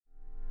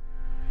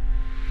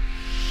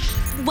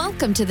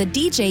Welcome to the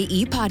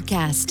DJE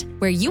podcast,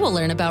 where you will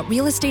learn about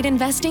real estate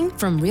investing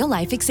from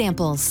real-life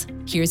examples.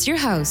 Here's your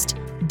host,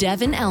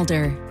 Devin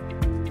Elder.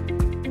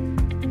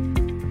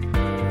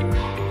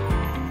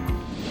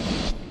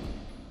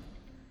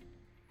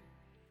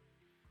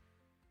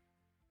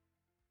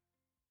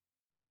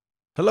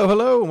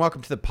 Hello, and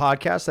welcome to the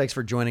podcast. Thanks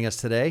for joining us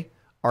today.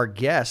 Our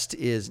guest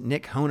is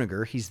Nick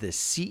Honegger. He's the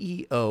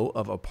CEO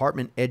of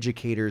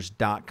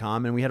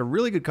ApartmentEducators.com, and we had a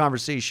really good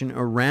conversation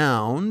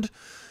around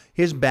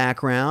his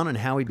background and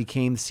how he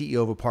became the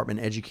CEO of Apartment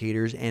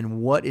Educators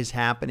and what is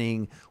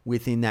happening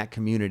within that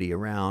community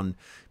around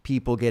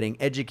people getting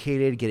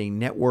educated, getting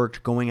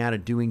networked, going out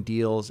and doing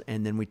deals.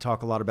 And then we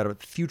talk a lot about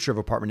the future of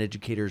Apartment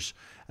Educators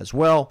as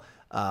well.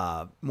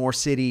 More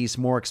cities,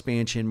 more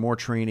expansion, more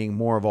training,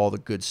 more of all the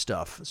good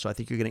stuff. So I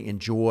think you're going to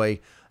enjoy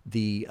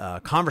the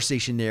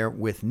conversation there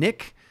with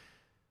Nick.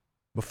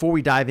 Before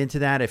we dive into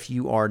that, if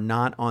you are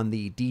not on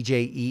the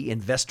DJE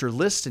investor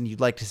list and you'd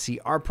like to see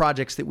our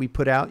projects that we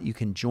put out, you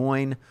can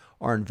join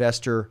our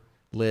investor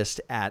list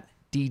at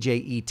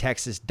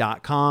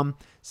DJEtexas.com.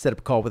 Set up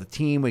a call with a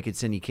team. We could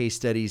send you case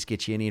studies,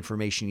 get you any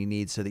information you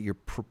need so that you're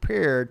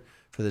prepared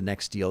for the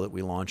next deal that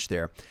we launch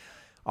there.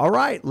 All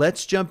right,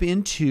 let's jump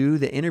into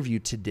the interview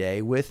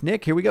today with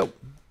Nick. Here we go.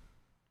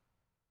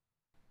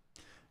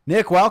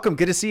 Nick, welcome.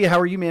 Good to see you. How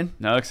are you, man?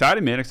 No,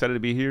 excited, man. Excited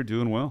to be here,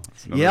 doing well.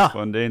 It's another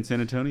fun day in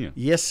San Antonio.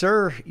 Yes,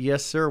 sir.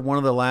 Yes, sir. One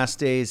of the last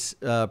days,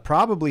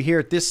 probably here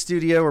at this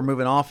studio. We're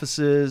moving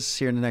offices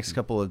here in the next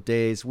couple of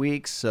days,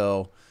 weeks.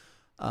 So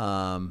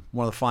one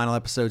of the final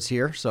episodes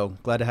here. So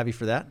glad to have you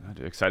for that.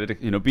 Excited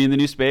to be in the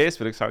new space,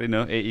 but excited to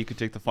know AE could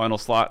take the final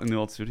slot in the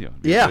old studio.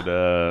 Yeah.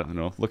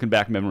 Good, looking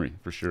back memory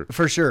for sure.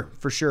 For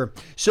sure.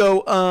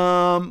 So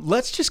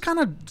let's just kind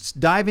of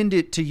dive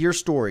into your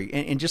story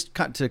and just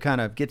to kind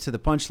of get to the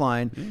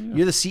punchline. Yeah.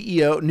 You're the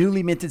CEO,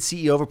 newly minted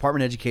CEO of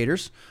Apartment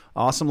Educators.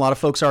 Awesome. A lot of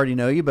folks already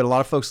know you, but a lot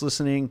of folks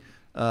listening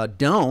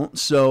don't.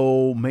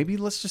 So maybe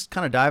let's just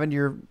kind of dive into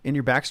your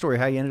backstory,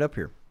 how you ended up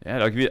here. Yeah,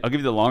 I'll give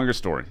you the longer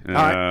story. All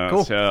right,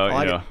 cool.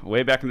 So,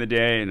 way back in the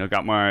day,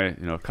 cut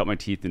my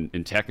teeth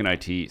in tech and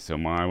IT. So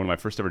one of my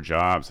first ever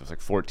jobs, I was like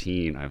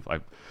 14. I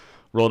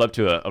rolled up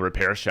to a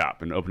repair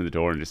shop and opened the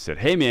door and just said,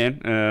 "Hey,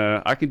 man,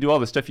 I can do all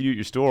the stuff you do at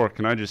your store.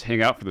 Can I just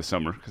hang out for the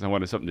summer? Because I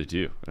wanted something to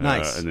do."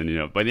 Nice. And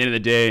then, by the end of the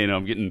day,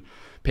 I'm getting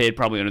paid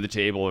probably under the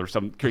table or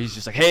some. He's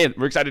just like, "Hey,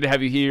 we're excited to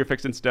have you here,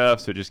 fixing stuff."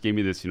 So it just gave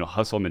me this,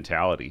 hustle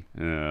mentality.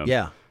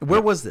 Yeah.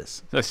 Where was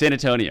this? So San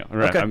Antonio.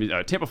 Right.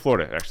 Okay. Tampa,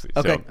 Florida, actually.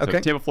 Okay. So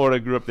Tampa, Florida.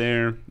 Grew up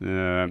there.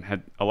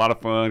 Had a lot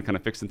of fun, kind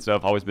of fixing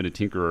stuff. Always been a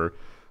tinkerer.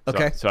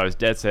 Okay. So I was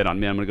dead set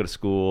on, man, I'm gonna go to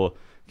school,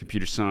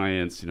 computer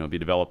science, be a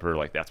developer.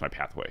 Like that's my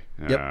pathway.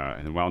 Yep.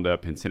 And then wound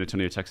up in San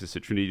Antonio, Texas,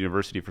 at Trinity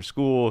University for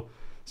school.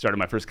 Started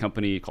my first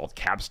company called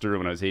Capster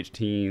when I was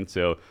 18.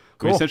 So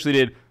cool. We essentially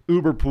did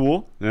Uber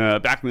Pool.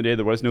 Back in the day,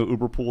 there was no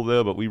Uber Pool,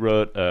 though, but we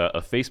wrote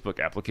a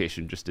Facebook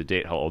application, just to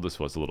date how old this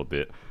was a little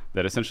bit,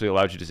 that essentially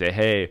allowed you to say,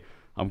 hey,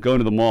 I'm going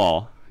to the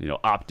mall,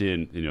 opt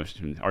in.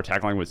 Our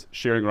tagline was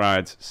sharing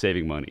rides,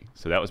 saving money.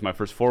 So that was my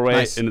first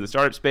foray into the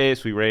startup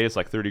space. We raised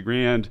like 30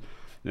 grand.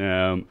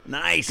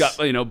 Nice. Got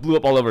blew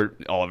up all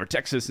over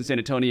Texas and San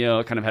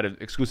Antonio. Kind of had an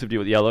exclusive deal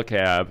with Yellow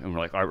Cab, and we're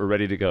like, all right, we're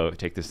ready to go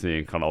take this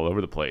thing kind of all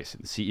over the place.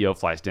 And the CEO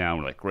flies down.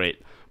 We're like,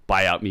 great,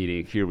 buyout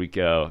meeting. Here we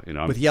go.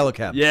 With Yellow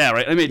Cab. Yeah,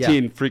 right. I'm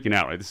 18, freaking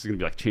out. Right, this is gonna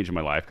be like changing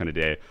my life kind of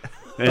day.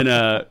 And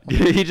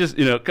he just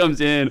comes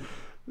in,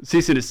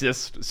 cease and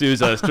desist,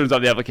 sues us, turns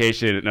off the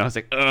application, and I was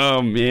like,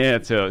 oh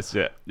man. So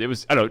it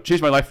was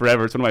changed my life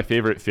forever. It's one of my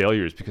favorite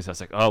failures because I was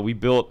like, oh, we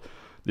built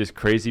this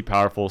crazy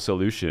powerful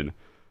solution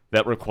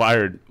that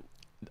required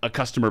a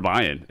customer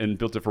buy-in and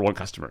built it for one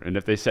customer. And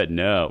if they said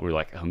no, we're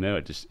like, oh no,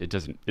 it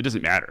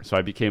doesn't matter. So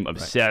I became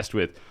obsessed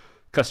with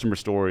customer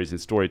stories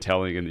and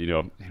storytelling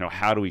and,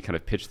 how do we kind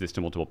of pitch this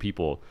to multiple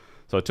people?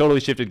 So I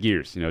totally shifted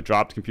gears,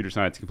 dropped computer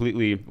science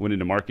completely, went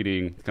into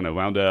marketing, kind of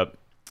wound up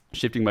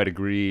shifting my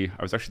degree.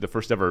 I was actually the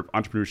first ever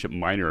entrepreneurship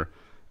minor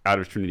out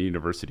of Trinity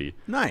University.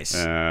 Nice.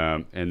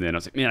 And then I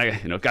was like, man,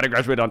 I got to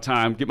graduate on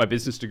time, get my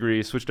business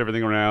degree, switched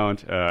everything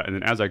around. And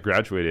then as I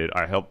graduated,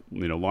 I helped,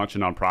 launch a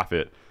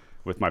nonprofit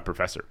with my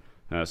professor.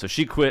 So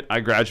she quit, I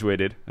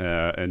graduated,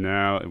 and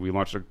now we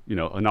launched a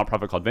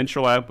nonprofit called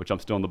Venture Lab, which I'm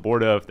still on the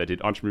board of, that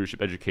did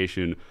entrepreneurship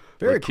education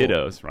for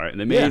kiddos, right?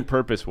 And the main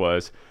purpose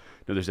was,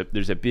 there's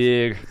a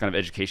big kind of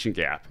education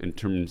gap in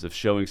terms of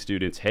showing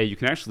students, hey, you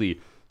can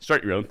actually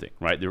start your own thing,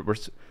 right?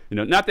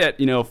 Not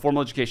that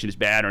formal education is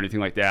bad or anything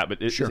like that, but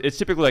it's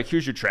typically like,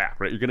 here's your track,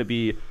 right? You're going to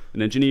be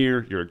an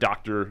engineer, you're a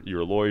doctor,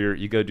 you're a lawyer,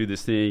 you go do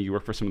this thing, you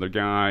work for some other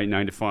guy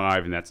 9 to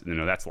 5, and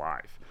that's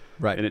life.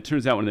 Right. And it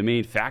turns out one of the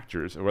main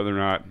factors of whether or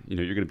not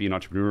you're going to be an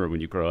entrepreneur when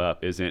you grow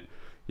up isn't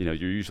your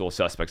usual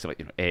suspects of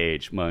like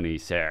age, money,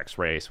 sex,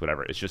 race,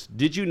 whatever. It's just,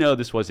 did you know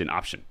this was an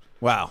option?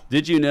 Wow.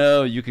 Did you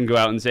know you can go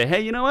out and say,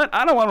 hey, you know what?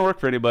 I don't want to work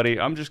for anybody.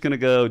 I'm just going to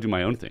go do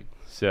my own thing.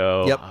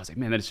 So I was like,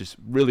 man, that just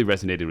really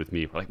resonated with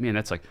me. We're like, man,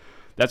 that's what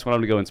I'm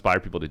going to go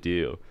inspire people to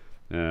do.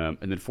 And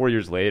then 4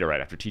 years later,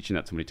 right after teaching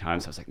that so many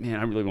times, I was like,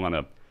 man, I really want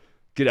to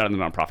get out of the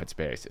nonprofit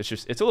space.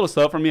 It's a little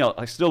slow for me.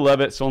 I still love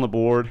it, still on the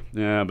board,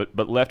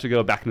 but left to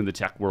go back into the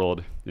tech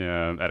world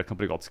at a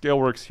company called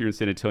ScaleWorks here in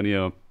San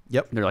Antonio.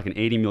 Yep. They're like an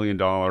 $80 million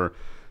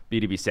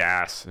B2B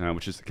SaaS,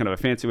 which is kind of a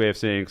fancy way of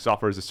saying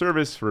software as a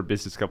service for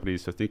business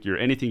companies. So think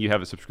anything you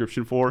have a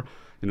subscription for,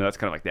 that's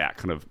kind of like that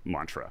kind of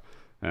mantra.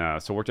 So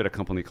I worked at a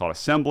company called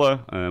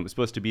Assembla. It was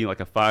supposed to be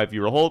like a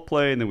 5-year hold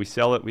play, and then we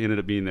sell it. We ended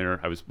up being there.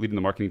 I was leading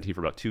the marketing team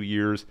for about 2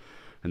 years.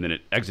 And then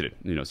it exited,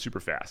 super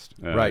fast,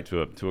 right,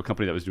 to a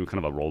company that was doing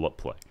kind of a roll-up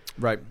play.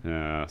 Right.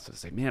 So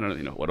it's like, man,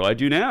 what do I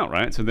do now,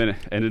 right? So then I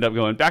ended up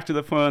going back to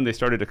the fund. They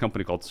started a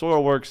company called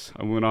SoilWorks.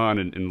 I went on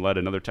and led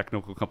another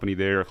technical company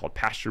there called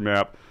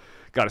PastureMap.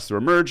 Got us through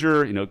a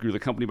merger. Grew the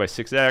company by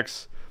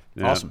 6x.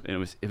 Awesome.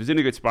 And it was in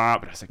a good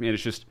spot, but I was like, man,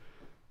 it's just.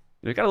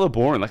 It got a little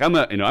boring. Like I'm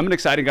an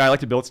exciting guy. I like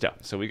to build stuff.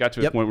 So we got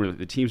to a point where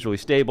the team's really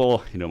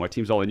stable. My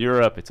team's all in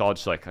Europe. It's all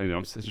just like I'm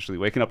essentially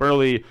waking up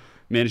early,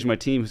 managing my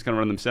team who's kind of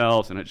run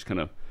themselves, and I just kind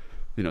of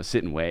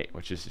sit and wait,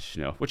 which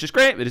is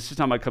great, but it's just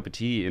not my cup of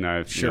tea. And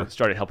I've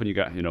started helping you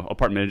guys,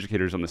 apartment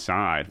educators on the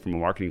side from a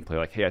marketing play.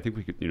 Like, hey, I think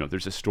we could,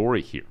 there's a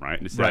story here, right?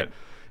 And it's right. That,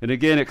 and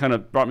again, it kind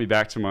of brought me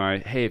back to my,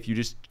 hey, if you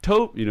just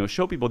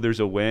show people there's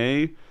a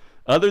way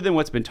other than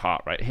what's been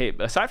taught, right? Hey,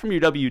 aside from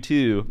your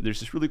W-2, there's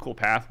this really cool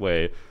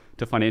pathway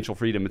to financial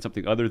freedom and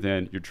something other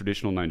than your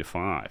traditional 9 to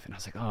 5. And I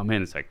was like, oh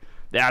man, it's like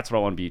that's what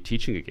I want to be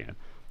teaching again.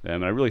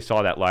 And I really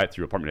saw that light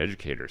through apartment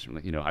educators. I'm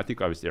like, I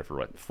think I was there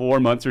for 4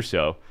 months or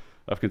so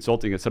of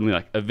consulting, and suddenly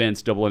like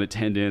events double in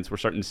attendance. We're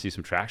starting to see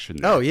some traction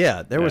there. Oh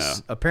yeah, there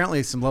was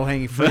apparently some low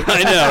hanging fruit.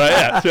 I know, right?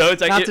 Yeah. So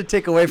it's like not to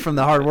take away from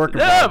the hard work.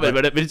 No,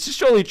 but it's just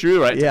totally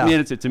true, right? Yeah. I mean,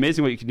 it's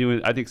amazing what you can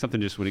do. I think something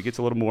just when it gets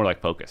a little more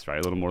like focused, right?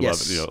 A little more love,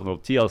 a little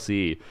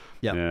TLC.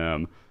 Yeah.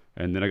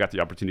 And then I got the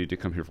opportunity to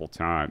come here full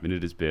time, and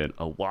it has been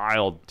a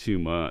wild 2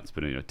 months.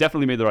 But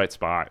definitely made the right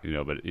spot.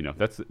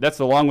 But that's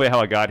the long way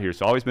how I got here.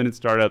 So always been in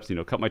startups.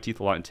 Cut my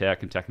teeth a lot in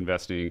tech and tech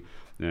investing.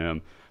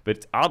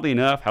 But oddly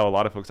enough, how a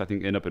lot of folks I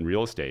think end up in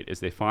real estate is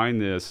they find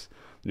this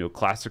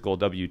classical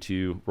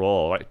W-2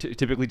 role, right?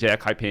 Typically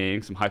tech, high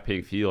paying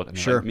field. And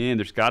they're like, man,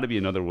 there's got to be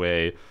another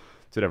way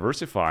to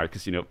diversify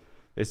because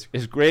it's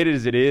as great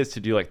as it is to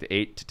do like the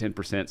 8 to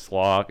 10%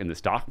 slog in the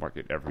stock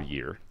market every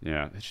year.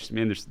 Yeah, it's just,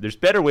 man, there's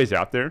better ways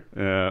out there.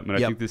 And I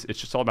think it's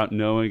just all about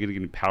knowing and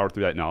getting powered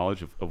through that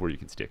knowledge of where you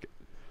can stick it.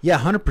 Yeah,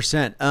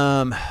 100%.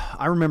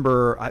 I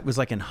remember I was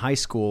like in high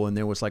school, and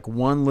there was like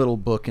one little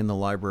book in the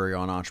library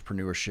on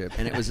entrepreneurship,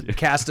 and it was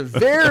cast a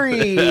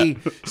very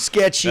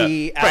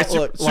sketchy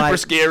outlook, super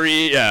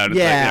scary. And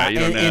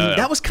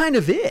that was kind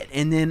of it.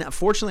 And then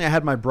fortunately, I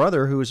had my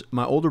brother,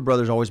 my older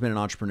brother's always been an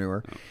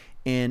entrepreneur.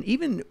 And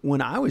even when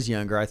I was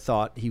younger, I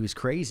thought he was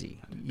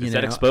crazy. It's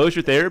that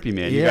exposure therapy,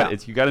 man. You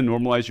got to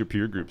normalize your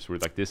peer groups where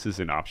like this is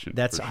an option.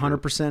 That's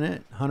 100%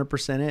 it.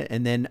 100% it.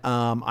 And then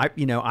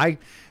I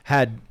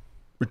had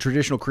a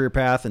traditional career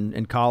path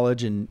in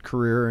college and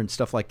career and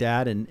stuff like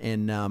that.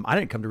 And I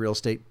didn't come to real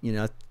estate,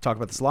 I talk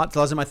about this a lot, until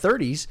I was in my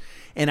 30s.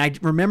 And I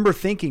remember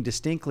thinking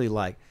distinctly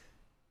like,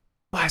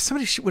 wow,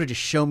 somebody would have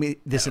just shown me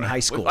this in high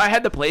school. I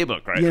had the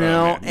playbook, right?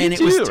 And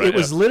it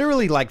was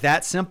literally like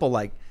that simple,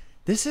 like,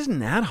 this isn't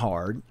that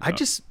hard. No. I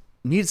just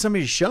needed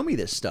somebody to show me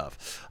this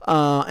stuff.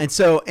 And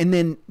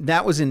then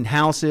that was in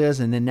houses,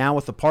 and then now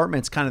with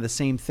apartments, kind of the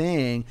same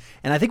thing.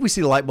 And I think we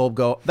see the light bulb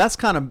go. That's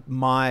kind of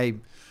my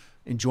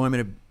enjoyment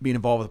of being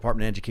involved with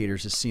apartment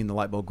educators, is seeing the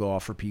light bulb go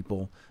off for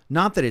people.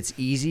 Not that it's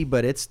easy,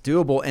 but it's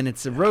doable, and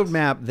it's a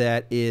roadmap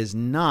that is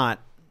not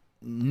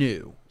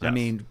new. Yes. I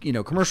mean,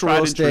 commercial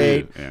real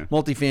estate,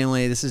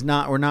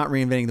 multifamily. We're not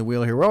reinventing the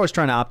wheel here. We're always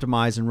trying to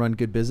optimize and run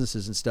good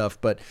businesses and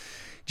stuff, but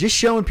just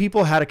showing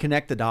people how to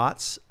connect the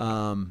dots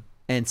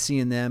and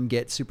seeing them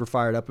get super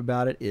fired up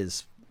about it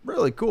is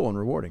really cool and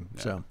rewarding.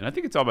 Yeah. So, and I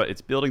think it's all about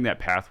building that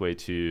pathway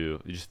to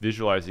just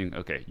visualizing,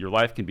 okay, your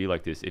life can be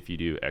like this if you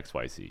do X,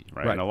 Y, Z,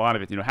 right? And a lot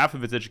of it, half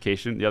of it's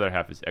education, the other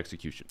half is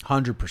execution.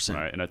 100%.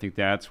 Right? And I think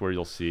that's where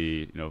you'll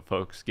see,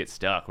 folks get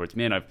stuck where it's,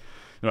 man, I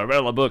read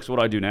a lot of books. What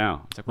do I do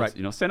now? It's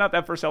like, send out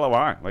that first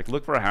LOI. Like,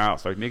 look for a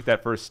house. Like, make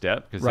that first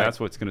step, because that's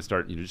what's going to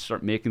start. Just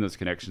start making those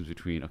connections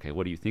between, okay,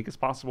 what do you think is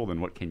possible?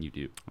 Then what can you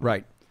do?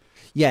 Right.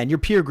 Yeah, and your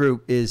peer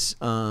group is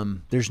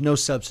there's no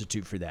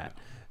substitute for that.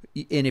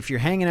 And if you're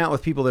hanging out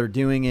with people that are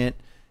doing it,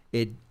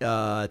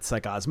 it's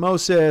like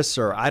osmosis,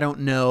 or I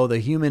don't know. The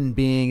human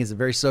being is a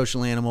very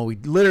social animal. We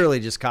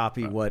literally just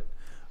copy what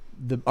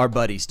our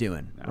buddy's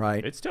doing,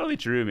 right? It's totally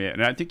true, man.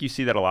 And I think you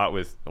see that a lot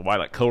with why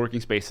like co-working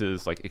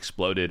spaces like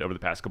exploded over the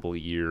past couple of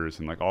years,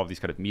 and like all of these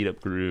kind of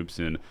meetup groups.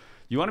 And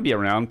you want to be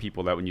around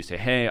people that when you say,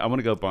 hey, I want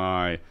to go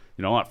buy,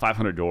 I want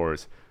 500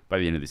 doors by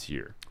the end of this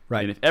year.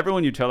 Right. And if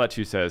everyone you tell that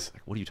to says,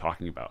 like, what are you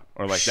talking about?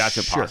 Or like, that's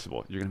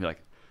impossible. You're going to be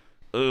like,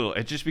 oh,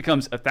 it just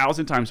becomes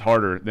 1,000 times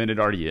harder than it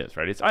already is,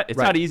 right? It's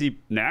not easy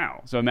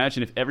now. So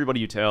imagine if everybody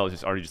you tell is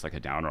just already just like a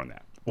downer on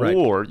that. Right.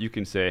 Or you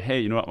can say,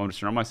 hey, you know what? I want to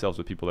surround myself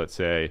with people that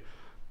say,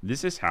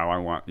 this is how I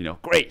want,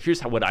 great,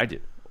 here's what I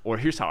did. or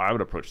here's how I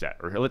would approach that,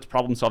 or let's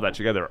problem solve that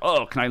together.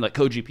 Oh, can I like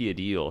co-GP a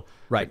deal?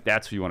 Right. Like,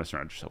 that's who you want to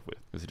surround yourself with,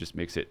 because it just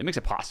makes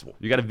it possible.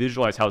 You got to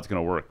visualize how it's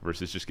going to work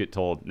versus just get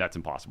told that's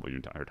impossible your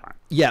entire time.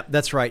 Yeah,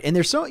 that's right. And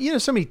there's so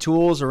many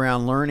tools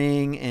around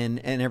learning and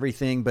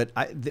everything, but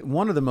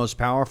one of the most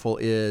powerful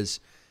is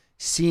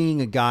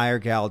seeing a guy or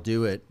gal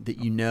do it that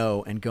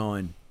and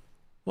going,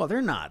 well,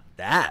 they're not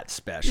that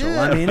special.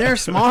 Yeah. I mean, they're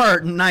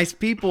smart and nice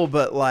people,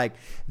 but like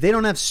they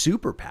don't have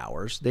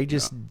superpowers.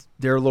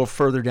 They're a little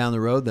further down the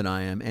road than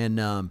I am.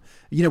 And,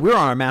 we were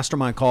on our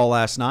mastermind call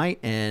last night,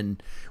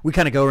 and we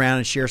kind of go around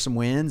and share some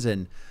wins.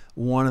 And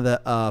one of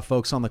the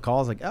folks on the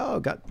call is like, oh,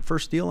 got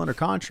first deal under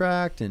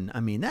contract. And I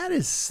mean, that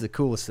is the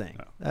coolest thing.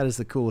 That is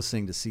the coolest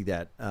thing to see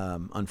that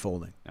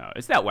unfolding.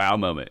 It's that wow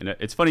moment. And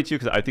it's funny too,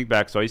 because I think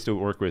back, so I used to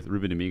work with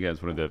Ruben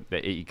Dominguez, one of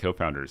the AE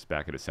co-founders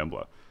back at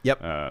Assembla.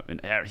 Yep.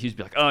 And he'd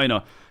be like,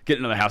 oh, get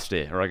another house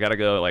today, or I got to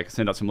go like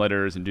send out some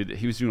letters and do that.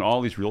 He was doing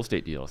all these real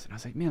estate deals. And I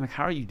was like, man, like,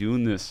 how are you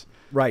doing this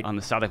right on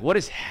the side? Like, what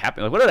is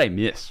happening? Like, what did I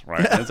miss?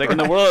 Right. And it's like in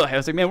the world, I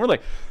was like, man,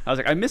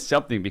 I missed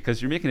something,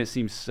 because you're making it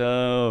seem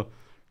so,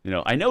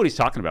 I know what he's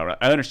talking about. Right?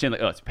 I understand,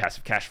 like, oh, it's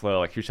passive cash flow.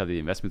 Like, here's how the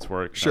investments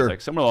work. Sure. I was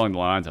like, somewhere along the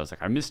lines, I was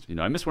like, I missed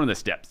one of the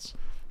steps.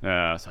 So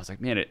I was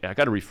like, man, I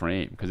got to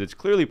reframe, because it's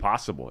clearly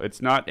possible.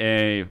 It's not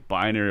a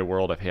binary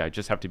world of, hey, I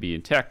just have to be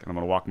in tech, and I'm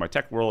going to walk in my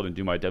tech world and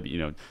do my do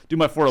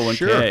my 401k.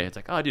 Sure. It's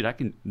like, oh,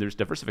 dude, there's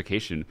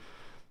diversification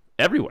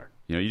everywhere.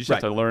 You just have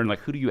to learn, like,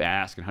 who do you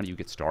ask and how do you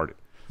get started?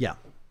 Yeah.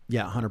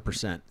 Yeah,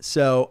 100%.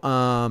 So,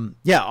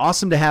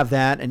 awesome to have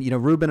that. And,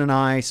 Ruben and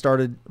I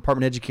started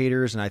Apartment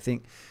Educators, and I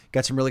think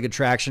got some really good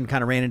traction,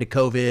 kind of ran into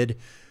COVID,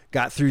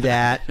 got through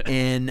that.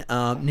 And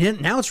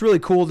now it's really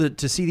cool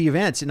to see the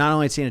events, not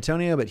only at San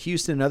Antonio, but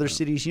Houston and other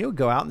cities.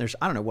 Go out and there's,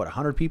 I don't know,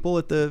 100 people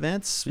at the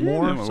events,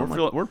 more?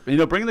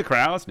 We're bringing the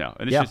crowds now.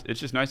 And it's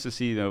just nice to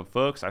see,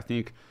 folks, I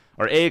think,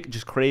 are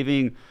just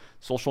craving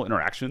social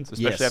interactions,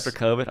 especially after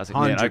COVID. I was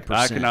like, 100%. Man,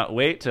 I cannot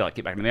wait to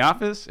get back in the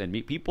office and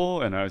meet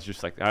people. And I was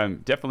just like, I'm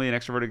definitely an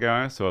extroverted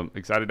guy, so I'm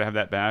excited to have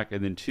that back.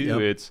 And then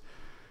two,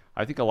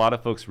 I think a lot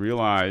of folks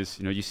realize,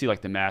 you see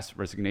like the mass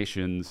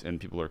resignations and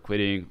people are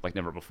quitting like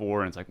never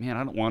before. And it's like, man,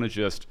 I don't want to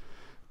just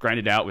grind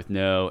it out with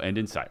no end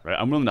in sight, right?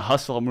 I'm willing to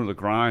hustle, I'm willing to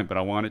grind, but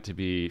I want it to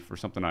be for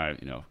something I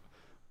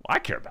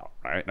care about,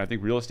 right? And I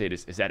think real estate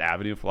is that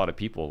avenue for a lot of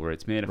people, where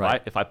it's, man,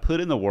 if I put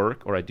in the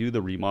work or I do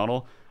the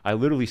remodel, I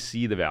literally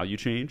see the value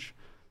change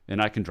and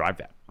I can drive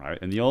that, right?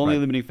 And the only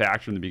limiting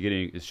factor in the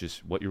beginning is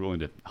just what you're willing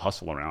to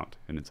hustle around.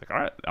 And it's like, all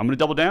right, I'm going to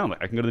double down.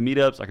 Like, I can go to the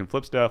meetups, I can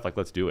flip stuff, like,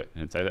 let's do it.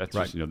 And that's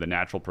just, the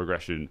natural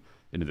progression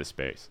into this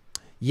space.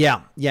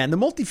 Yeah. In the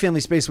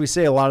multifamily space, we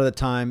say a lot of the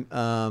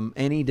time,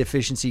 any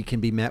deficiency can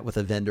be met with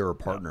a vendor or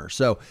partner.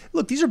 So,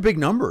 look, these are big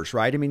numbers,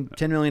 right? I mean,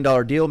 $10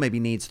 million deal maybe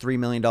needs $3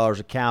 million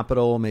of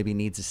capital, maybe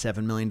needs a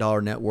 $7 million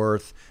net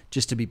worth,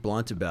 just to be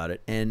blunt about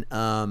it. And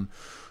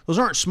those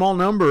aren't small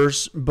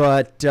numbers,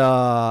 but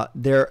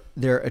they're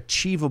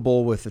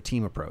achievable with a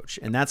team approach.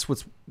 And that's one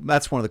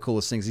of the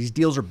coolest things. These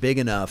deals are big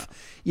enough.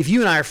 If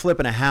you and I are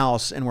flipping a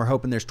house and we're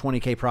hoping there's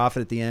 $20K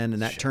profit at the end,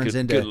 and that turns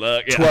into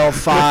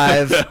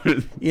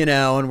 12.5,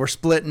 and we're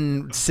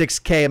splitting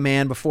 $6K a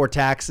man before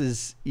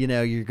taxes,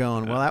 you're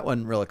going, well, that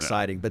wasn't real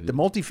exciting. But the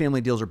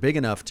multifamily deals are big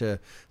enough to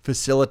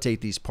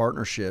facilitate these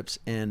partnerships,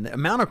 and the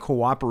amount of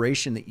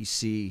cooperation that you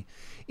see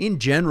in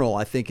general,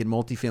 I think in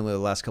multifamily the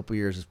last couple of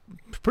years is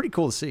pretty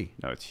cool to see.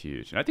 No, it's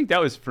huge. And I think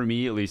that was, for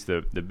me at least,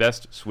 the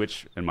best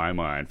switch in my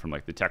mind from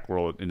like the tech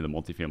world into the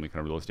multifamily kind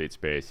of real estate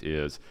space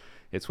is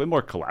it's way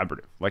more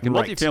collaborative. Like in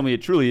multifamily,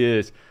 it truly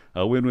is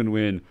a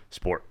win-win-win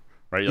sport,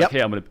 right? You're like, hey,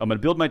 I'm gonna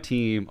build my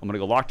team. I'm gonna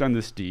go lock down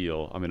this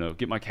deal. I'm gonna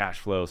get my cash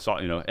flow. So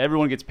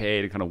everyone gets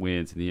paid and kind of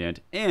wins in the end.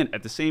 And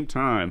at the same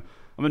time,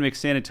 I'm gonna make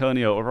San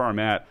Antonio, over where I'm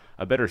at,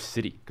 a better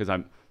city, because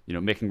I'm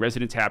making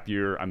residents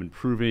happier. I'm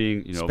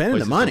improving, spending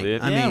the money. To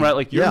live. Right.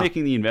 Like, you're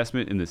making the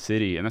investment in the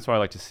city, and that's why I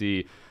like to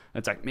see.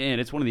 It's like, man,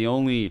 it's one of the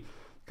only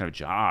kind of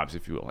jobs,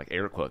 if you will, like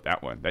air quote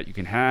that one, that you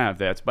can have.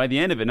 That's by the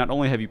end of it, not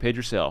only have you paid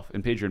yourself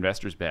and paid your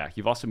investors back,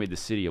 you've also made the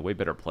city a way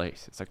better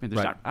place. It's like,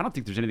 man, I don't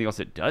think there's anything else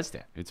that does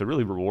that. It's a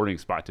really rewarding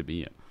spot to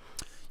be in.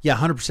 Yeah,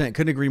 100%.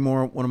 Couldn't agree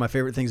more. One of my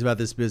favorite things about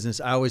this business,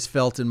 I always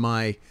felt in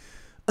my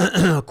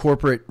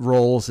corporate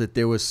roles that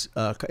there was,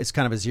 it's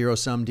kind of a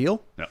zero-sum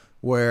deal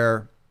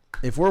where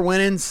if we're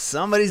winning,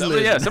 somebody's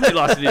losing. Yeah, somebody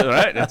lost the deal,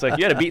 right? And it's like,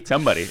 you got to beat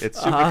somebody. It's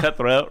super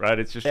cutthroat, right?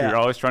 It's just, you're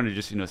always trying to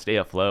just, stay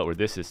afloat, where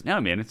this is,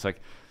 no, man, it's like,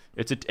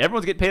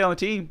 everyone's getting paid on the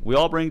team. We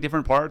all bring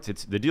different parts.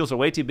 The deals are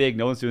way too big.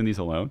 No one's doing these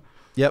alone.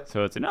 Yep.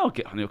 So it's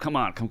come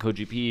on, come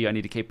co-GP. I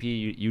need a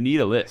KP. You need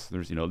a list.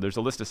 There's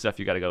a list of stuff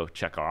you got to go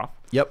check off.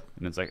 Yep.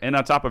 And it's like, and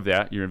on top of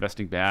that, you're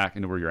investing back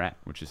into where you're at,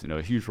 which is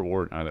a huge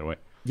reward either way.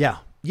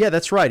 Yeah,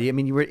 that's right. I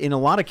mean, you were in a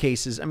lot of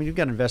cases. I mean, you've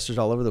got investors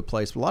all over the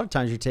place, but a lot of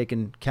times you're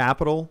taking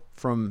capital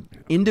from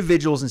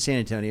individuals in San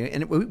Antonio,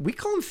 and we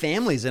call them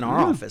families in our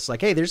office. Like,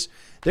 hey, there's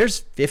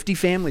 50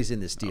 families in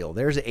this deal.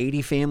 There's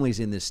 80 families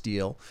in this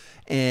deal,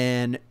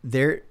 and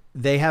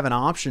they have an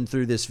option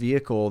through this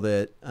vehicle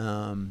that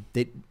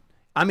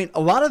I mean,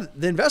 a lot of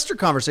the investor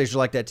conversations are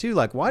like that too.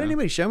 Like, why didn't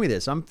anybody show me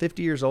this? I'm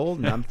 50 years old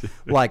and I'm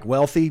like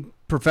wealthy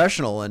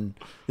professional, and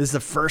this is the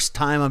first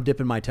time I'm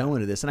dipping my toe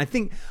into this. And I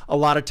think a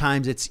lot of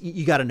times it's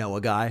you got to know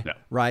a guy,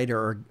 right,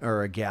 or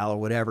a gal or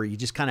whatever. You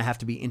just kind of have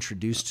to be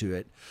introduced to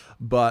it.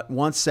 But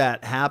once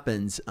that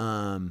happens,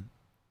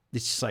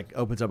 it's just like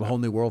opens up a whole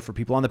new world for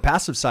people on the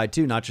passive side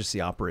too, not just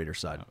the operator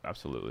side. No,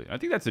 absolutely. I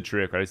think that's the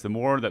trick, right? It's the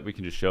more that we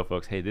can just show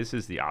folks, hey, this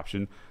is the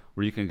option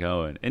where you can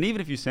go in. And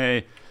even if you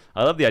say,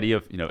 I love the idea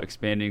of,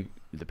 expanding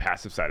the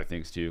passive side of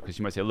things too, because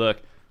you might say,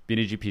 look, being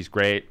a GP is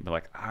great, but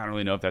like, I don't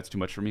really know if that's too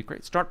much for me.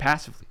 Great. Start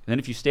passively. And then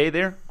if you stay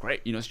there,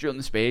 great. Still in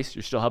the space,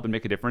 you're still helping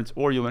make a difference.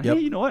 Or you learn, hey,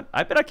 you know what?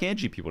 I bet I can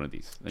GP one of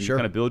these. And you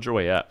kind of build your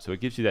way up. So it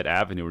gives you that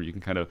avenue where you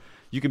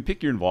can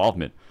pick your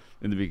involvement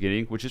in the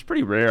beginning, which is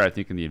pretty rare, I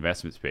think, in the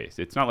investment space.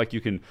 It's not like you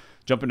can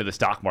jump into the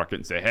stock market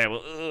and say, hey,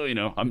 well,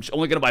 I'm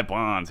only going to buy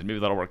bonds and maybe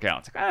that'll work out.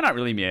 It's like, not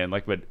really, man.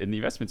 But in the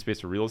investment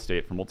space for real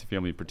estate, for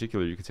multifamily in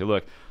particular, you can say,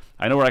 look,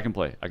 I know where I can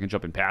play. I can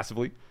jump in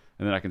passively,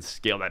 and then I can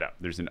scale that up.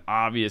 There's an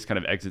obvious kind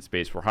of exit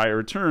space for higher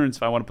returns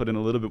if I want to put in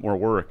a little bit more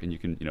work, and you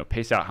can,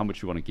 pace out how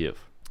much you want to give.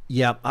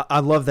 Yeah,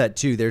 I love that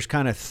too. There's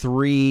kind of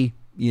three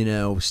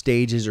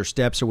stages or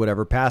steps or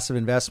whatever. Passive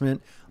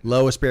investment,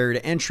 lowest barrier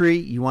to entry.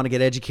 You want to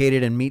get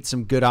educated and meet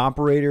some good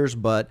operators,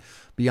 but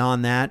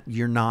beyond that,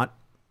 you're not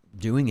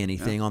doing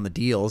anything on the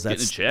deals.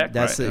 That's getting a check.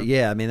 That's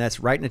right? That's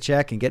writing a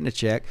check and getting a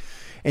check.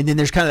 And then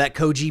there's kind of that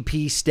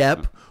co-GP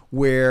step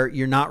where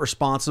you're not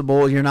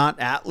responsible. You're not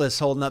Atlas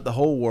holding up the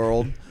whole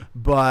world,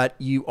 but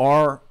you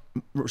are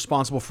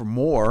responsible for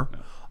more.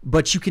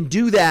 But you can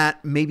do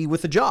that maybe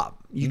with a job.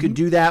 You can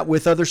do that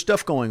with other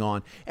stuff going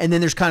on. And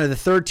then there's kind of the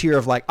third tier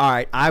of like, all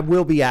right, I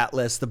will be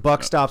Atlas. The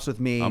buck stops with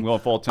me. I'm going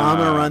full time. I'm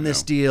going to run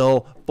this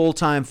deal,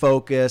 full-time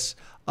focus,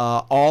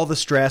 all the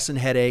stress and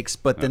headaches.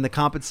 But then the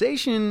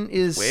compensation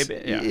is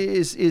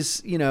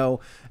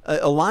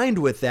aligned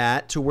with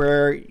that to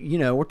where,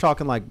 we're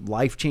talking like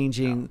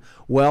life-changing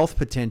wealth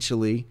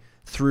potentially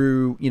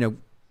through,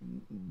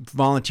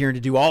 volunteering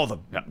to do all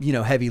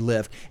the heavy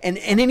lift and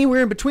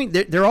anywhere in between.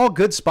 They're all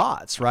good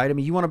spots, right? I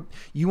mean, you want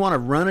to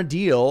run a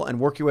deal and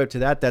work your way up to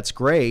that. That's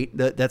great.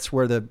 That's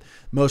where the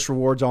most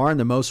rewards are and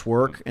the most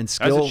work and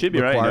skill as it should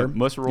be, required. Right?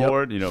 Most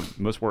reward,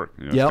 most work.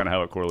 That's kind of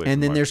how it correlates.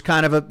 And then there's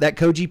kind of that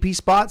co-GP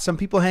spot. Some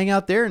people hang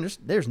out there, and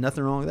there's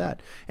nothing wrong with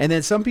that. And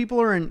then some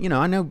people are in.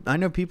 I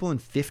know people in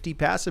 50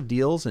 passive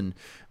deals, and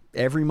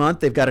every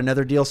month they've got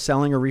another deal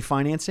selling or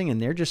refinancing,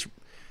 and they're just.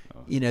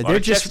 They're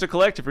just checks to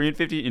collect if you're in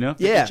 50,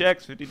 50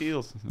 checks, 50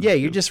 deals. Yeah,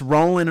 you're just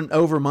rolling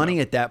over money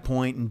at that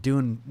point and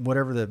doing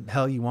whatever the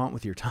hell you want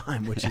with your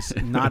time, which is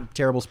not a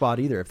terrible spot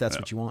either if that's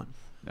what you want.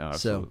 No,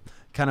 so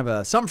kind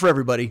of something for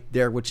everybody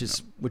there, which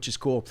is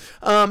cool.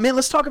 Man,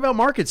 let's talk about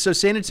markets. So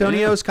San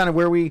Antonio is kind of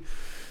where we,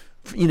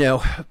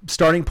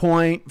 starting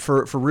point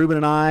for Ruben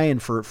and I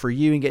and for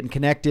you and getting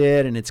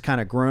connected, and it's kind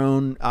of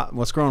grown.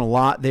 It's grown a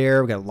lot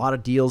there. We got a lot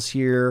of deals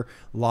here,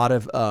 a lot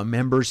of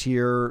members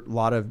here, a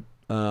lot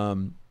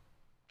of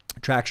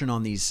traction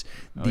on these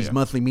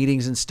monthly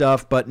meetings and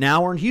stuff. But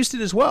now we're in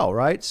Houston as well,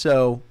 right?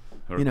 So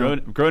we're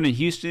growing in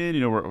Houston.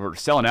 We're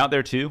selling out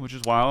there too, which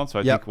is wild. So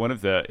I think one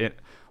of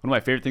my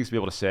favorite things to be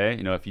able to say,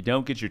 if you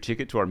don't get your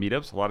ticket to our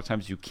meetups, a lot of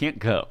times you can't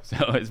go. So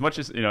as much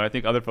as I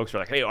think other folks are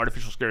like, hey,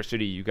 artificial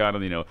scarcity, you got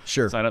to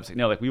sign up.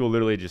 No, like we will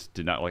literally just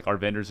deny. Like our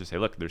vendors just say,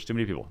 look, there's too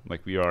many people.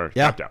 Like we are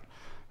capped out.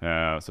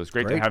 So it's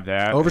great to have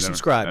that.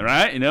 Oversubscribed.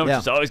 Right? Which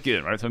is always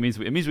good, right? So it means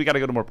we got to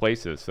go to more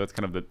places. So that's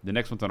kind of the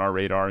next one's on our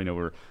radar.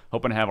 We're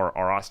hoping to have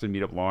our Austin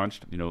meetup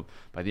launched,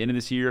 by the end of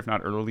this year, if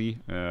not early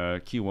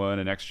Q1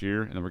 of next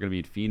year. And then we're going to be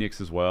in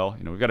Phoenix as well.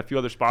 We've got a few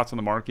other spots on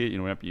the market.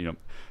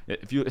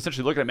 If you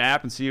essentially look at a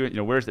map and see,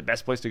 where's the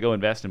best place to go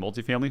invest in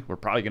multifamily, we're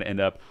probably going to end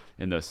up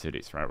in those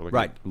cities, right? We're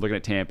looking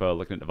at Tampa,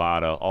 looking at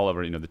Nevada, all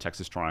over, the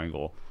Texas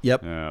Triangle.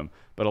 Yep.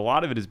 But a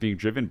lot of it is being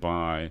driven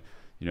by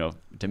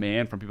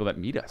demand from people that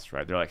meet us,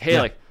 right? They're like,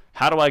 hey,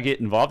 how do I get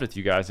involved with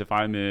you guys if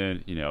I'm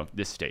in,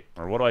 this state?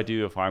 Or what do I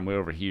do if I'm way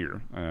over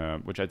here?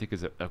 Which I think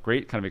is a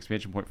great kind of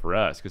expansion point for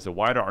us, because the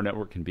wider our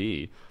network can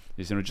be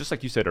is, just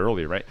like you said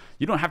earlier, right?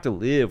 You don't have to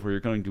live where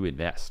you're going to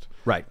invest.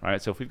 Right.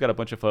 So if we've got a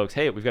bunch of folks,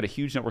 hey, we've got a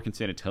huge network in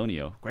San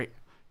Antonio, great.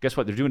 Guess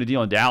what? They're doing a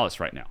deal in Dallas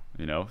right now,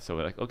 So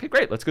we're like, okay,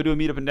 great. Let's go do a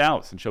meetup in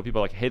Dallas and show people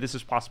like, hey, this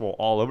is possible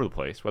all over the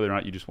place. Whether or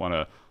not you just want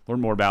to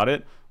learn more about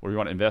it or you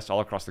want to invest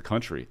all across the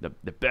country, the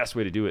best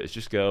way to do it is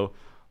just go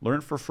learn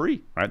for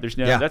free, right?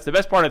 That's the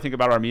best part I think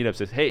about our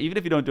meetups is, hey, even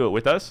if you don't do it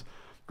with us,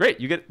 great.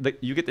 You get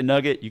the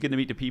nugget. You get to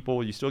meet the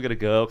people. You still get to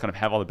go, kind of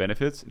have all the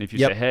benefits. And if you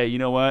say, hey, you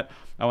know what?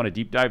 I want to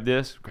deep dive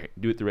this. Great.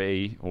 Do it through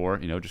AE, or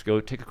just go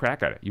take a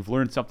crack at it. You've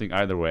learned something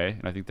either way,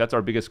 and I think that's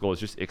our biggest goal is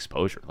just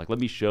exposure. Like, let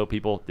me show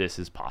people this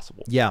is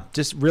possible. Yeah,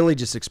 just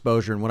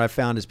exposure. And what I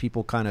found is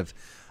people kind of,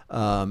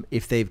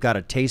 if they've got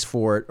a taste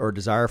for it or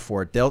desire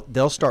for it,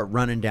 they'll start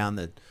running down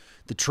the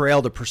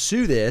trail to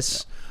pursue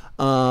this.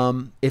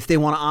 If they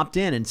want to opt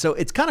in. And so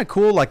it's kind of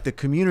cool. Like the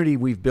community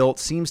we've built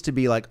seems to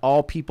be like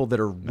all people that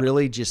are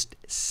really just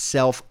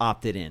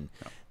self-opted in.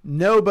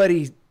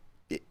 Nobody's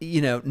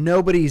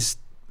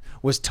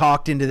was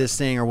talked into this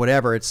thing or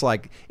whatever. It's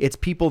like, it's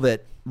people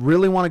that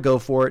really want to go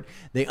for it.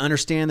 They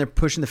understand they're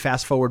pushing the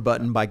fast forward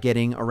button by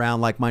getting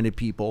around like-minded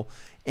people.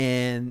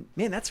 And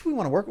man, that's what we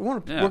want to work. We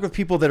want to work with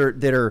people that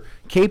are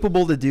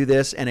capable to do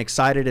this and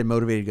excited and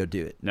motivated to go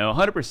do it. No,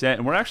 100%.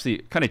 And we're actually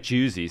kind of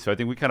choosy. So I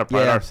think we kind of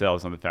pride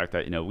ourselves on the fact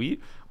that,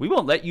 we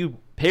won't let you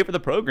pay for the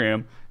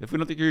program if we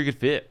don't think you're a good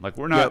fit. Like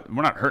we're not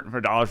hurting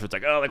for dollars. It's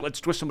like, like let's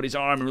twist somebody's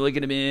arm and really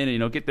get them in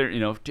and, get there,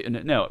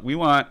 no, we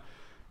want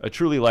a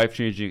truly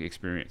life-changing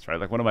experience, right?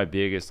 Like one of my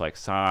biggest side,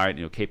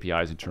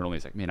 KPIs internally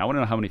is man, I want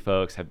to know how many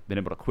folks have been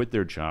able to quit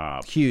their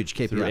job. Huge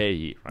KPI. Through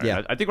AE, right?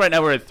 Yeah. I think right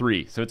now we're at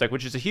 3. So it's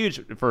which is a huge,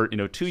 for,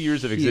 2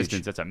 years of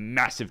existence, that's a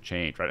massive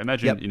change, right?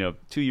 Imagine,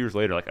 2 years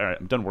later, all right,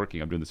 I'm done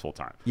working, I'm doing this full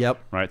time. Yep.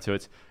 Right? So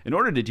it's, in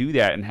order to do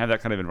that and have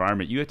that kind of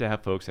environment, you have to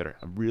have folks that are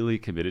really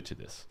committed to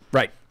this.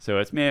 Right. So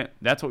it's,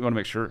 that's what we want to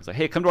make sure. It's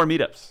hey, come to our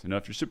meetups.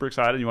 If you're super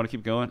excited, you want to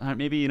keep going,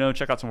 maybe,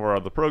 check out some of our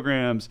other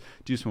programs,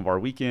 do some of our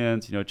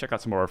weekends, check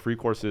out some of our free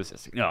courses.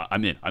 It's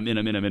I'm in.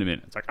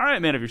 It's all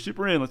right, man, if you're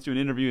super in, let's do an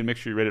interview and make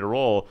sure you're ready to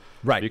roll.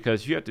 Right.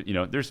 Because you have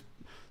to, there's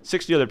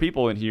 60 other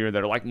people in here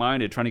that are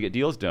like-minded trying to get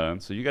deals done.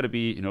 So you got to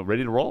be,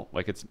 ready to roll.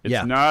 It's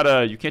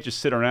not you can't just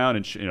sit around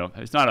and,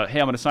 it's not hey,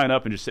 I'm going to sign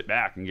up and just sit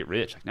back and get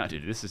rich. No,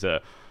 dude, this is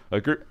a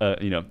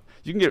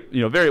you can get,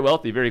 very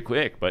wealthy very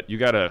quick, but you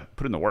got to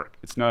put in the work.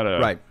 It's not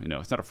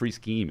it's not a free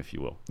scheme, if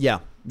you will. Yeah.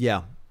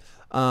 Yeah.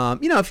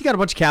 If you got a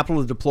bunch of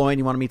capital to deploy and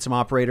you want to meet some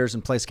operators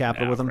and place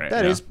capital with them,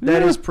 that is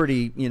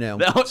pretty,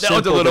 that one's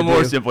a little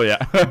more simple,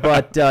 yeah.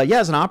 But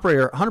as an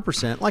operator,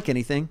 100%, like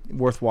anything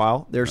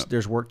worthwhile,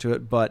 there's work to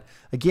it. But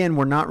again,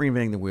 we're not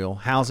reinventing the wheel.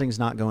 Housing's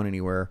not going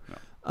anywhere,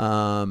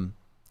 and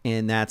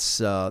that's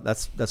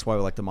why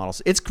we like the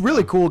models. It's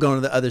really cool going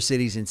to the other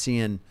cities and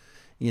seeing,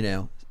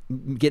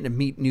 getting to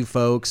meet new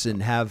folks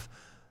and have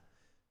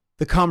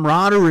the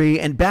camaraderie,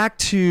 and back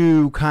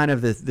to kind of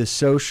the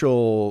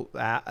social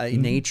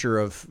nature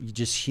of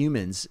just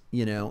humans.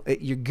 You're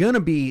going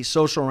to be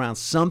social around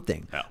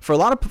something. Yeah. For a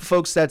lot of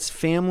folks, that's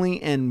family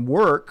and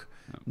work,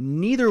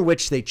 neither of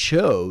which they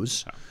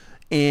chose.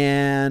 Yeah.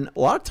 And a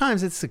lot of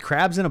times it's the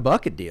crabs in a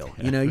bucket deal.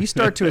 You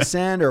start to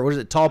ascend, or what is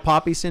it, tall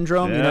poppy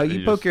syndrome? Yeah,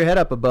 you poke your head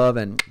up above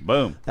and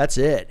boom, that's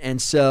it. And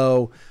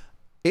so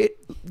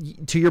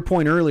to your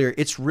point earlier,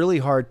 it's really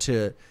hard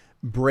to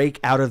break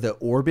out of the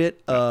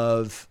orbit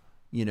of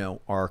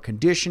our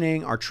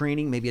conditioning, our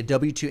training, maybe a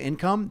W-2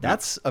 income.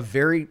 There's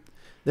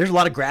a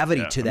lot of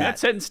gravity to that.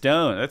 That's set in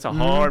stone. That's a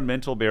hard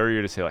mental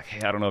barrier to say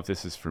hey, I don't know if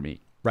this is for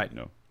me. Right.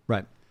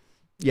 Right.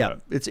 Yeah.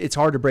 It's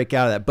hard to break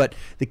out of that. But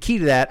the key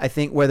to that, I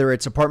think, whether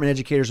it's apartment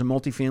educators or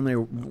multifamily,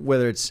 or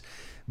whether it's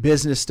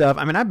business stuff.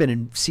 I've been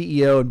in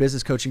CEO and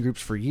business coaching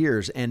groups for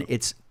years, and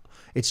it's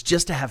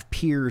just to have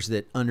peers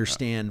that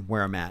understand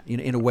where I'm at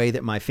in a way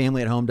that my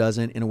family at home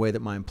doesn't, in a way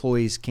that my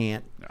employees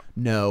can't.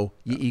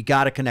 You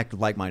got to connect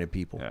with like-minded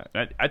people.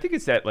 Yeah. I think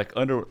it's that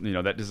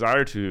that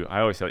desire to,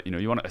 I always say,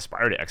 you want to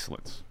aspire to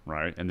excellence,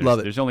 right? And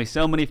there's only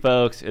so many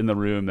folks in the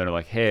room that are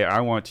like, hey, I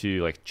want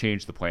to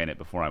change the planet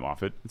before I'm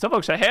off it. And some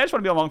folks say, hey, I just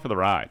want to be along for the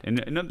ride. And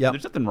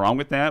there's nothing wrong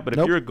with that. But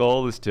if your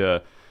goal is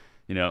to,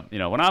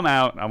 when I'm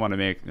out, I want to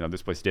make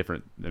this place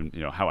different than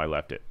how I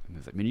left it. And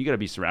it's you got to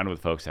be surrounded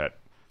with folks that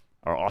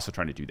are also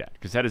trying to do that,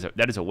 because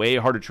that is a way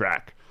harder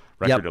track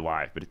record of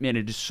life. But man,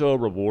 it is so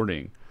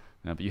rewarding.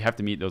 But you have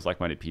to meet those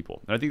like-minded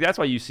people, and I think that's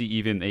why you see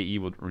even AE.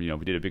 We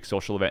did a big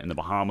social event in the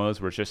Bahamas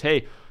where it's just,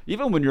 hey,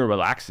 even when you're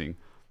relaxing,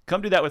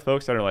 come do that with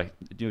folks that are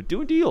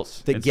doing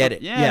deals. They get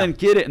it, and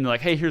get it, and they're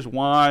like, hey, here's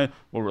why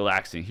we're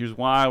relaxing. Here's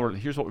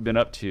here's what we've been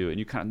up to,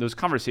 and those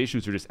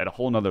conversations are just at a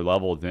whole nother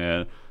level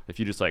than if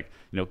you just going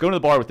to the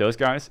bar with those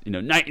guys,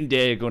 night and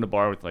day, going to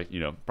bar with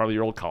probably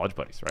your old college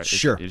buddies, right?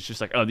 Sure. It's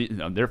just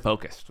they're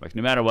focused.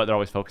 No matter what, they're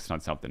always focused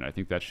on something. I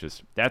think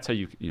that's how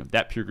you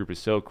that peer group is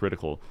so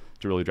critical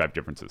to really drive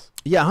differences.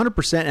 Yeah,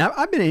 100%. And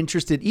I've been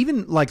interested,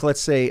 even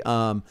let's say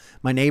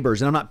my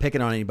neighbors, and I'm not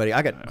picking on anybody.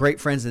 I got great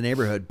friends in the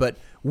neighborhood, but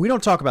we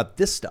don't talk about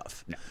this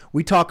stuff. No.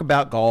 We talk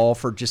about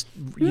golf or just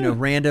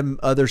random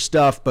other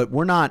stuff, but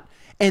we're not.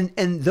 And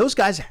those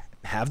guys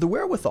have the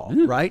wherewithal,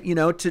 right?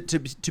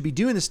 To be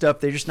doing this stuff,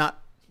 they're just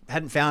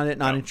hadn't found it,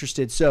 not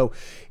interested. So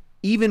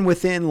even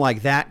within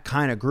that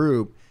kind of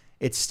group,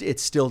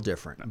 it's still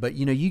different. But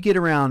you get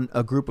around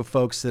a group of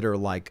folks that are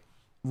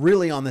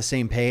really on the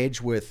same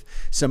page with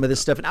some of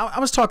this stuff. And I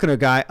was talking to a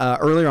guy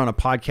earlier on a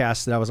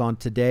podcast that I was on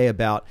today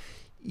about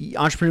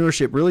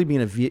entrepreneurship really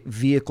being a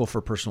vehicle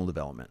for personal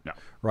development,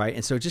 right?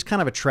 And so it just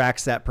kind of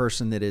attracts that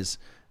person that is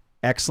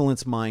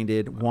excellence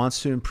minded,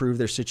 wants to improve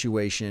their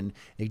situation.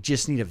 They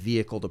just need a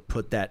vehicle to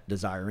put that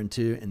desire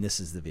into, and this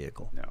is the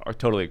vehicle. No, I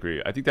totally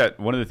agree. I think that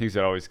one of the things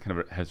that always kind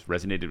of has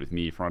resonated with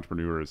me for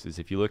entrepreneurs is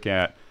if you look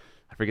at,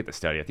 I forget the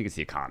study, I think it's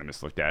The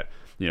Economist looked at,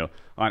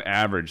 on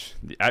average,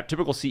 the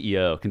typical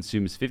CEO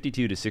consumes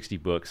 52 to 60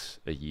 books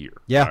a year.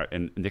 Yeah. Right?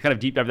 And they kind of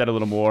deep dive that a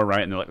little more,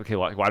 right? And they're like, okay,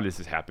 why does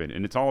this happen?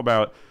 And it's all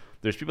about,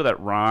 there's people that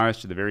rise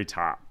to the very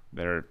top.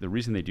 The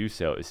reason they do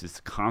so is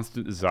this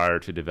constant desire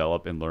to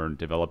develop and learn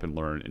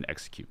and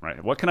execute,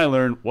 right? What can I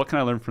learn? What can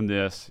I learn from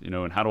this?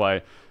 And how do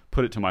I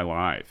put it to my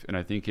life? And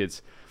I think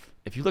it's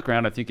if you look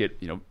around, I think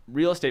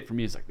real estate for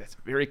me is like that's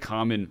a very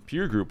common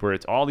peer group where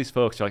it's all these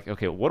folks are like,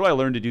 okay, what do I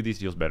learn to do these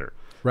deals better?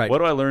 Right. What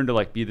do I learn to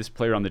like be this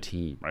player on the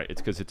team? Right.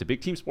 It's because it's a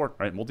big team sport,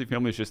 right?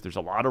 Multifamily is just there's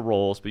a lot of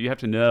roles, but you have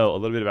to know a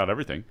little bit about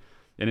everything,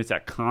 and it's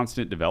that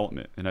constant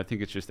development. And I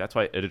think it's just that's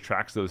why it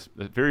attracts a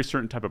very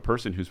certain type of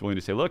person who's willing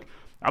to say, look,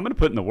 I'm going to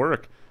put in the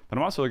work, but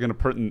I'm also going to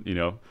put in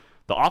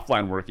the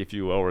offline work, if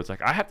you will, where it's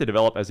like I have to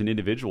develop as an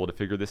individual to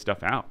figure this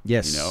stuff out.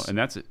 Yes. And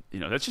that's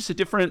just a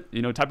different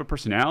type of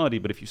personality.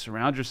 But if you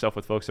surround yourself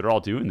with folks that are all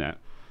doing that,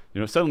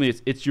 suddenly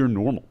it's your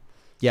normal.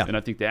 Yeah. And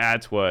I think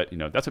that's what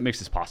makes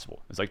this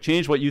possible. It's like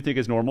change what you think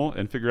is normal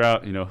and figure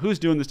out who's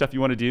doing the stuff you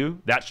want to do.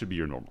 That should be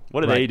your normal.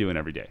 What are they doing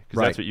every day?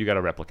 Because that's what you got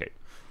to replicate.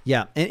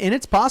 Yeah, and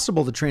it's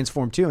possible to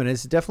transform too, and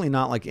it's definitely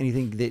not like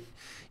anything that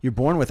you're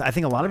born with. I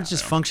think a lot of it's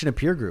just function of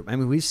peer group. I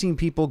mean, we've seen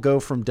people go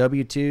from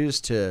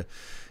W-2s to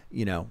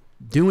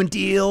doing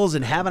deals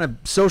and having a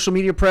social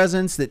media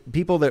presence that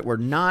people that were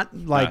not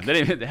like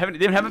they didn't have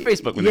a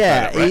Facebook when they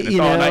started, right? It's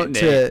all night and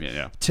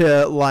day,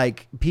 to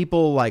like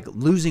people like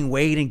losing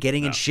weight and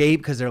getting in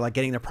shape because they're like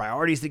getting their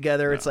priorities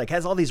together. It's like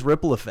has all these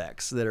ripple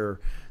effects that are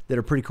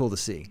pretty cool to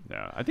see.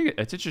 Yeah, I think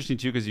it's interesting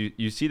too because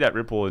you see that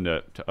ripple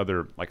into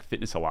other like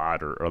fitness a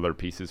lot or other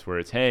pieces where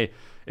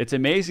it's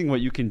amazing what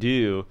you can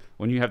do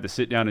when you have to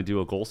sit down and do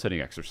a goal setting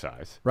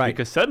exercise. Right.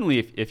 Because suddenly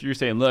if you're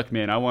saying, look,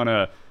 man, I want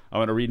to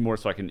read more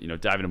so I can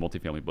dive into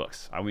multifamily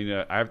books. I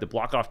have to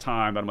block off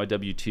time out of my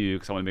W-2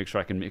 because I want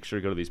to make sure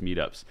to go to these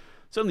meetups.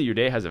 Suddenly your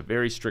day has a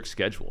very strict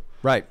schedule.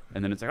 Right.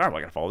 And then it's like, all right, well,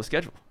 I got to follow the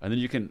schedule. And then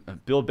you can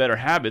build better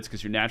habits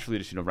because you're naturally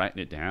just writing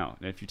it down.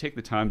 And if you take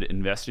the time to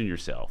invest in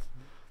yourself,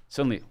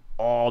 suddenly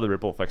all the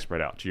ripple effects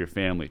spread out to your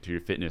family, to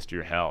your fitness, to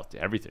your health, to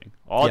everything.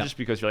 All just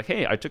because you're like,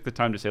 hey, I took the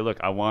time to say, look,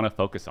 I want to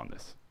focus on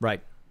this.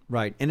 Right.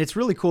 And it's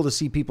really cool to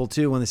see people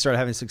too when they start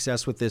having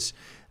success with this.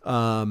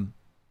 A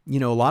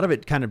lot of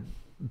it kind of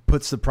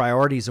puts the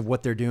priorities of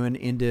what they're doing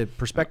into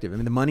perspective. I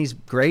mean, the money's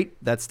great.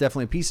 That's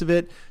definitely a piece of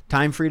it.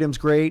 Time freedom's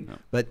great,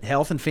 but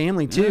health and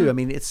family too. I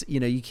mean, it's,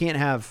 you can't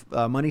have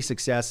money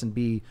success and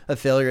be a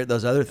failure at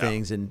those other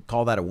things and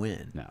call that a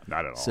win. No,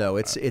 not at all. So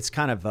it's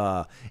kind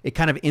of, it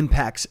kind of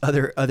impacts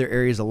other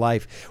areas of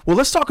life. Well,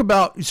 let's talk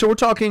about, so we're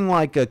talking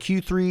like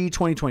Q3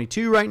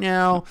 2022 right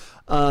now.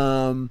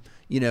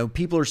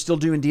 People are still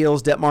doing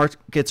deals. Debt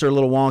markets are a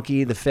little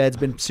wonky. The Fed's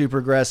been super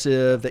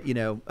aggressive. That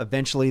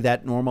eventually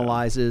that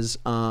normalizes.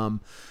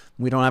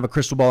 We don't have a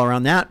crystal ball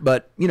around that,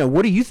 but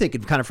what do you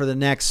think kind of for the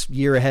next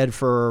year ahead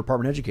for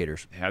apartment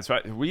educators? Yeah, that's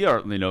right. We are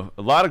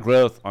a lot of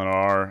growth on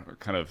our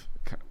kind of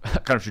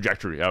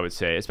trajectory, I would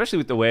say, especially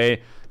with the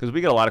way because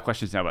we get a lot of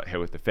questions now about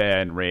with the Fed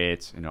and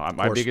rates.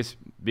 My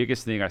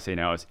biggest thing I say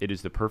now is it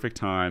is the perfect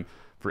time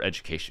for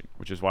education,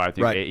 which is why I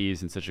think AE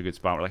is in such a good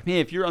spot. We're like, hey,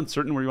 if you're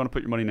uncertain where you want to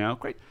put your money now,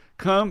 great.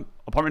 Come,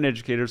 apartment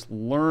educators,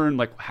 learn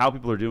like how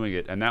people are doing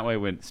it, and that way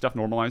when stuff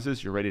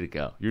normalizes, you're ready to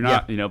go. You're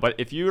not, but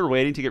if you are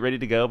waiting to get ready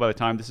to go by the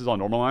time this is all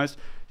normalized,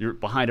 you're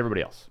behind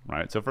everybody else,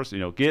 right? So first,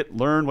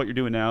 learn what you're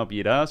doing now, be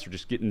it us or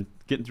just getting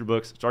through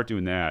books, start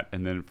doing that,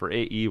 and then for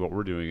AE, what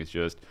we're doing is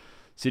just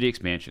city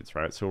expansions,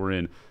 right? So we're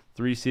in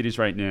 3 cities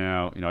right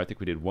now. I think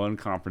we did 1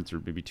 conference or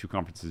maybe 2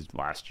 conferences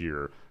last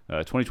year.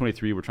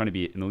 2023, we're trying to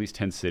be in at least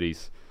 10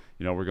 cities.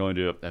 We're going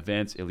to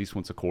events at least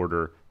once a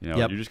quarter.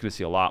 You're just going to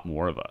see a lot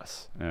more of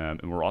us.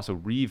 And we're also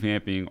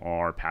revamping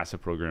our passive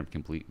program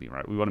completely,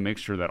 right? We want to make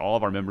sure that all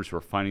of our members who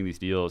are finding these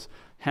deals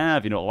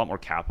have, a lot more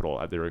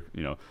capital at their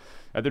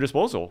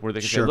disposal where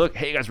they can say, look,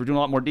 hey guys, we're doing a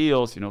lot more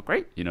deals.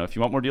 Great. If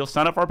you want more deals,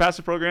 sign up for our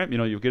passive program.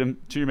 You'll get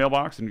them to your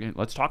mailbox and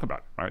let's talk about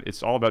it, right?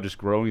 It's all about just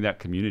growing that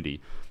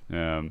community.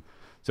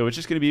 So it's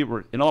just going to be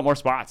we're in a lot more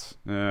spots.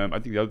 I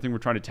think the other thing we're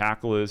trying to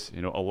tackle is,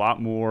 a lot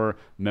more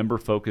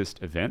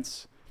member-focused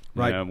events.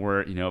 Right.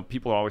 Where,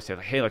 people always say,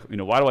 like, hey, like,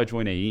 why do I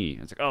join AE?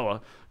 And it's like, oh,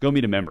 well, go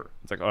meet a member.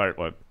 It's like, all right,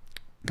 well,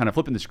 kind of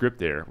flipping the script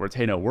there where it's,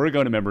 hey, no, we're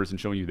going to members and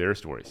showing you their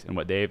stories and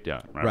what they've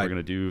done. Right. We're going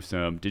to do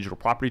some digital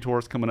property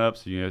tours coming up.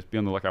 So, be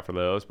on the lookout for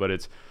those. But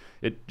it's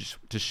just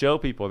to show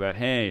people that,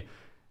 hey,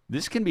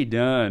 this can be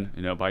done,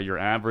 by your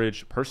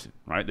average person,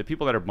 right? The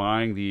people that are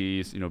buying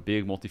these,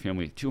 big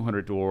multifamily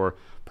 200-door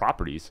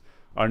properties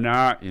are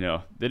not, they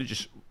didn't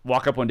just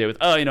walk up one day with,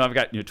 oh, I've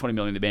got 20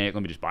 million in the bank.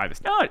 Let me just buy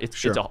this. No,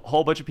 it's a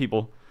whole bunch of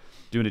people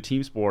doing a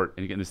team sport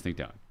and getting this thing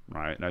done,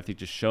 right? And I think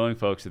just showing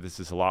folks that this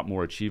is a lot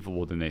more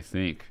achievable than they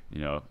think,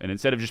 and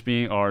instead of just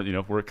being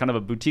we're kind of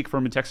a boutique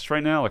firm in Texas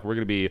right now, like we're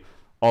going to be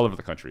all over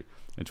the country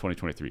in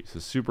 2023. So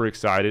super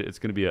excited. It's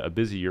going to be a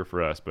busy year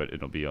for us, but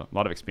it'll be a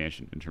lot of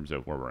expansion in terms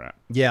of where we're at.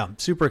 Yeah,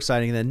 super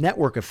exciting. And the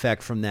network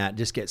effect from that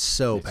just gets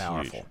so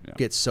powerful. Huge, yeah.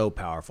 Gets so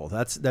powerful.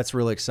 That's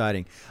really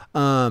exciting.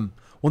 Well,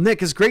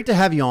 Nick, it's great to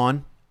have you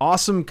on.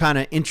 Awesome kind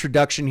of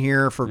introduction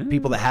here for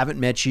people that haven't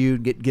met you.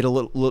 Get a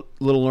little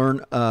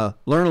learn a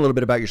little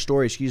bit about your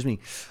story. Excuse me.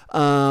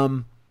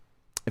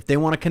 If they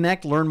want to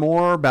connect, learn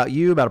more about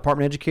you, about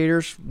apartment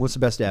educators, what's the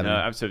best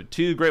avenue? So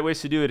 2 great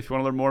ways to do it. If you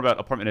want to learn more about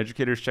apartment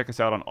educators, check us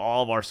out on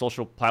all of our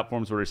social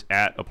platforms where it's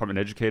at apartment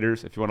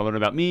educators. If you want to learn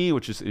about me,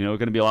 which is going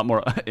to be a lot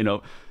more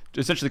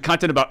essentially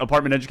content about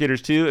apartment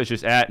educators too. It's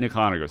just at Nick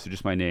Honegger, so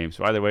just my name.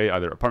 So either way,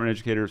 either apartment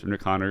educators or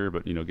Nick Honegger,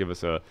 but give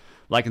us a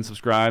like and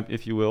subscribe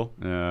if you will,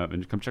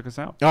 and come check us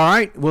out. All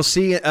right, we'll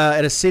see you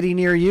at a city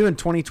near you in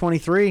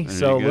 2023.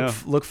 So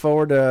look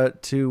forward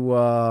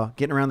to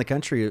getting around the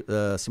country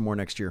some more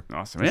next year.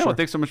 Awesome. Yeah, well,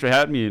 thanks so much for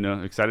having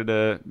me. Excited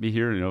to be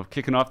here.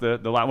 Kicking off the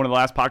one of the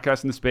last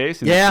podcasts in the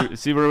space. And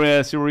see where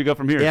we go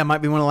from here. Yeah, it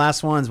might be one of the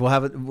last ones. We'll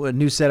have a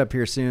new setup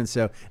here soon.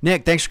 So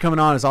Nick, thanks for coming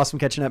on. It's awesome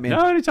catching up, man.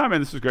 No, anytime,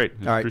 man. This was great.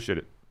 All right. Appreciate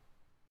it.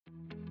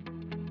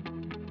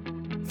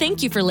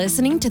 Thank you for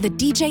listening to the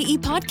DJE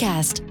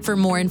podcast. For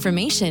more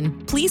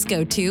information, please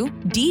go to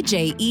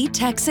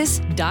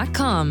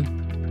djetexas.com.